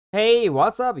Hey,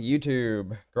 what's up,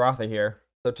 YouTube? Goratha here.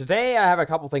 So today I have a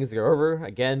couple things to go over.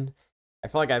 Again, I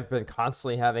feel like I've been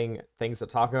constantly having things to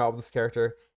talk about with this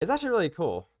character. It's actually really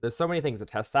cool. There's so many things to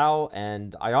test out,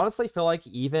 and I honestly feel like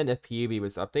even if PUB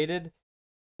was updated,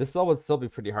 this still would still be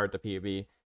pretty hard to PUB.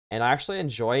 And I actually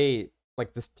enjoy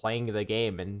like just playing the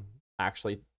game and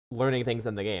actually learning things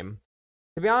in the game.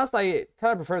 To be honest, I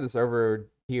kind of prefer this over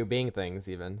PUBing things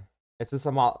even. It's just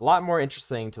a lot more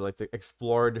interesting to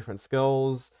explore different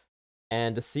skills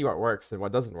and to see what works and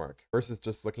what doesn't work versus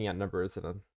just looking at numbers in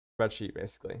a spreadsheet,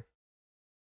 basically.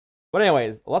 But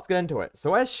anyways, let's get into it. So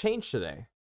what has changed today?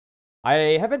 I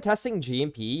have been testing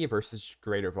GMP versus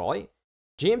greater volley.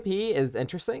 GMP is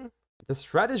interesting. The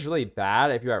shred is really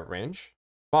bad if you have range,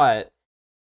 but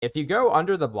if you go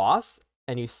under the boss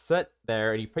and you sit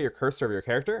there and you put your cursor over your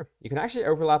character, you can actually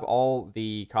overlap all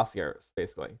the caustic arrows,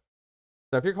 basically.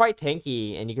 So if you're quite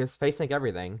tanky and you can face tank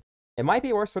everything, it might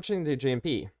be worth switching to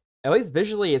GMP. At least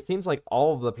visually, it seems like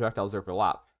all of the projectiles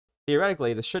overlap.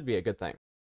 Theoretically, this should be a good thing. To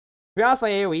be honest, my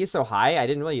AoE is so high, I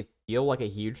didn't really feel like a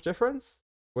huge difference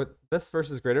with this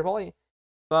versus Greater Volley.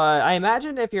 But I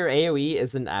imagine if your AoE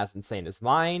isn't as insane as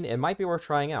mine, it might be worth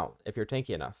trying out if you're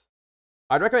tanky enough.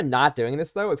 I'd recommend not doing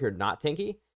this though if you're not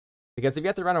tanky, because if you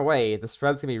have to run away, the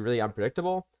shred's gonna be really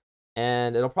unpredictable,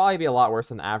 and it'll probably be a lot worse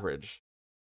than average.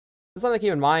 Just something to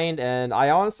keep in mind, and I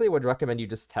honestly would recommend you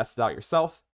just test it out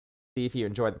yourself, see if you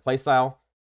enjoy the playstyle.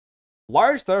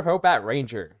 Large Threat of Hope at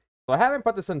Ranger. So I haven't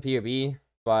put this in PoB,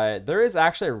 but there is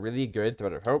actually a really good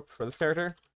Threat of Hope for this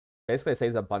character. Basically, it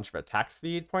saves a bunch of attack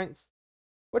speed points,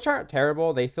 which aren't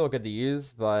terrible. They feel good to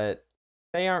use, but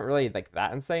they aren't really like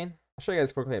that insane. I'll show you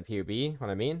guys quickly at PoB what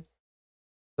I mean.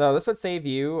 So this would save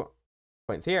you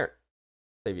points here,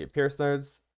 save you Pierce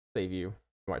nodes, save you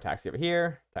more attack speed over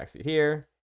here, attack speed here,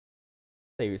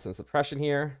 save you some suppression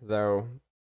here, though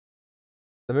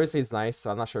the move speed's nice,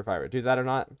 so I'm not sure if I would do that or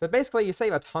not. But basically, you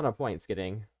save a ton of points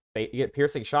getting... You get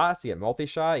piercing shots, you get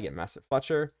multi-shot, you get massive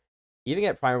Fletcher, you even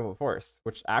get primal force,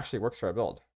 which actually works for a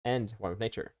build, and one with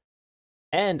nature,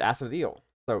 and acid with eel.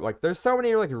 So like, there's so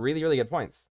many like really good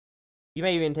points. You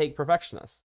may even take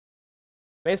perfectionist.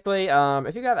 Basically,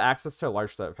 if you have access to a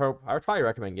large set of hope, I would probably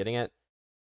recommend getting it.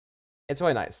 It's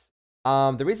really nice.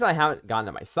 The reason I haven't gotten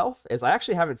it myself is I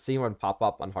actually haven't seen one pop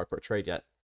up on Hardcore Trade yet.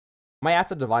 Might have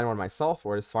to divine one myself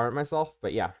or just farm it myself,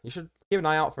 but yeah, you should keep an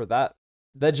eye out for that.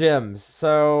 The gyms.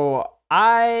 So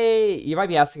you might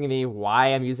be asking me why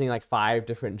I'm using like 5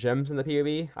 different gyms in the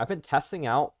PoB. I've been testing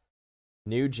out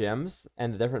new gyms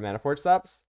and the different Manaforged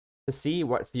steps to see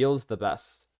what feels the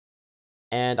best.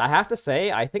 And I have to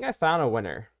say, I think I found a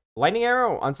winner. Lightning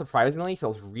Arrow, unsurprisingly,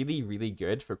 feels really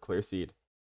good for clear speed.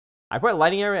 I put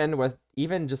Lightning Arrow in with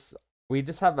we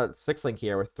just have a 6-link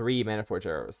here with 3 Manaforged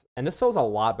arrows. And this feels a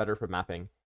lot better for mapping.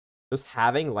 Just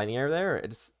having Lightning Arrow there,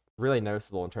 it's really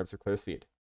noticeable in terms of clear speed.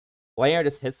 Lightning Arrow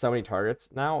just hits so many targets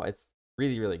now, it's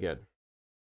really good.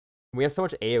 We have so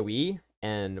much AoE,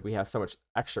 and we have so much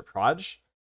extra proj,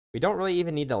 we don't really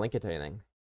even need to link it to anything.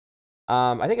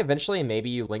 I think eventually maybe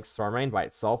you link Stormrain by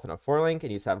itself in a 4-link,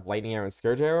 and you just have Lightning Arrow and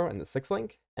Scourge Arrow in the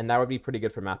 6-link, and that would be pretty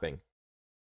good for mapping.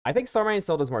 I think Stormrain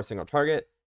still does more single target,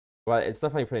 but it's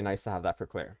definitely pretty nice to have that for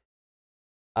clear.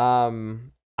 I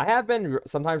have been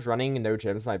sometimes running no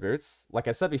gyms in my boots. Like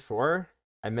I said before,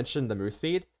 I mentioned the move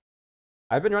speed.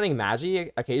 I've been running Magi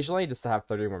occasionally just to have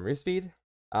 30 more move speed.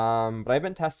 But I've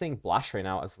been testing Blast Rain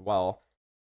out as well.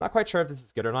 Not quite sure if this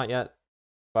is good or not yet,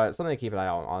 but it's something to keep an eye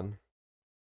out on.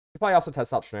 You probably also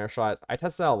test out Snare Shot. I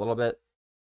tested out a little bit.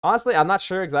 Honestly, I'm not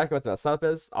sure exactly what the setup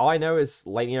is. All I know is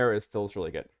Lightning Arrow feels really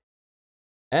good.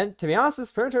 And to be honest, this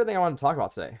is pretty much everything I wanted to talk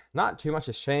about today. Not too much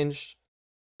has changed.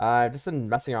 I've just been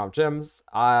messing around with gyms.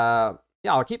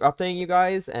 Yeah, I'll keep updating you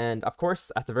guys, and of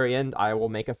course, at the very end, I will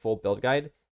make a full build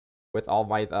guide with all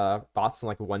my thoughts in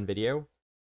like one video,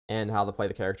 and how to play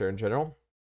the character in general.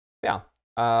 Yeah,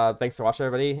 thanks for watching,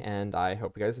 everybody, and I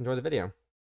hope you guys enjoyed the video.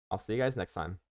 I'll see you guys next time.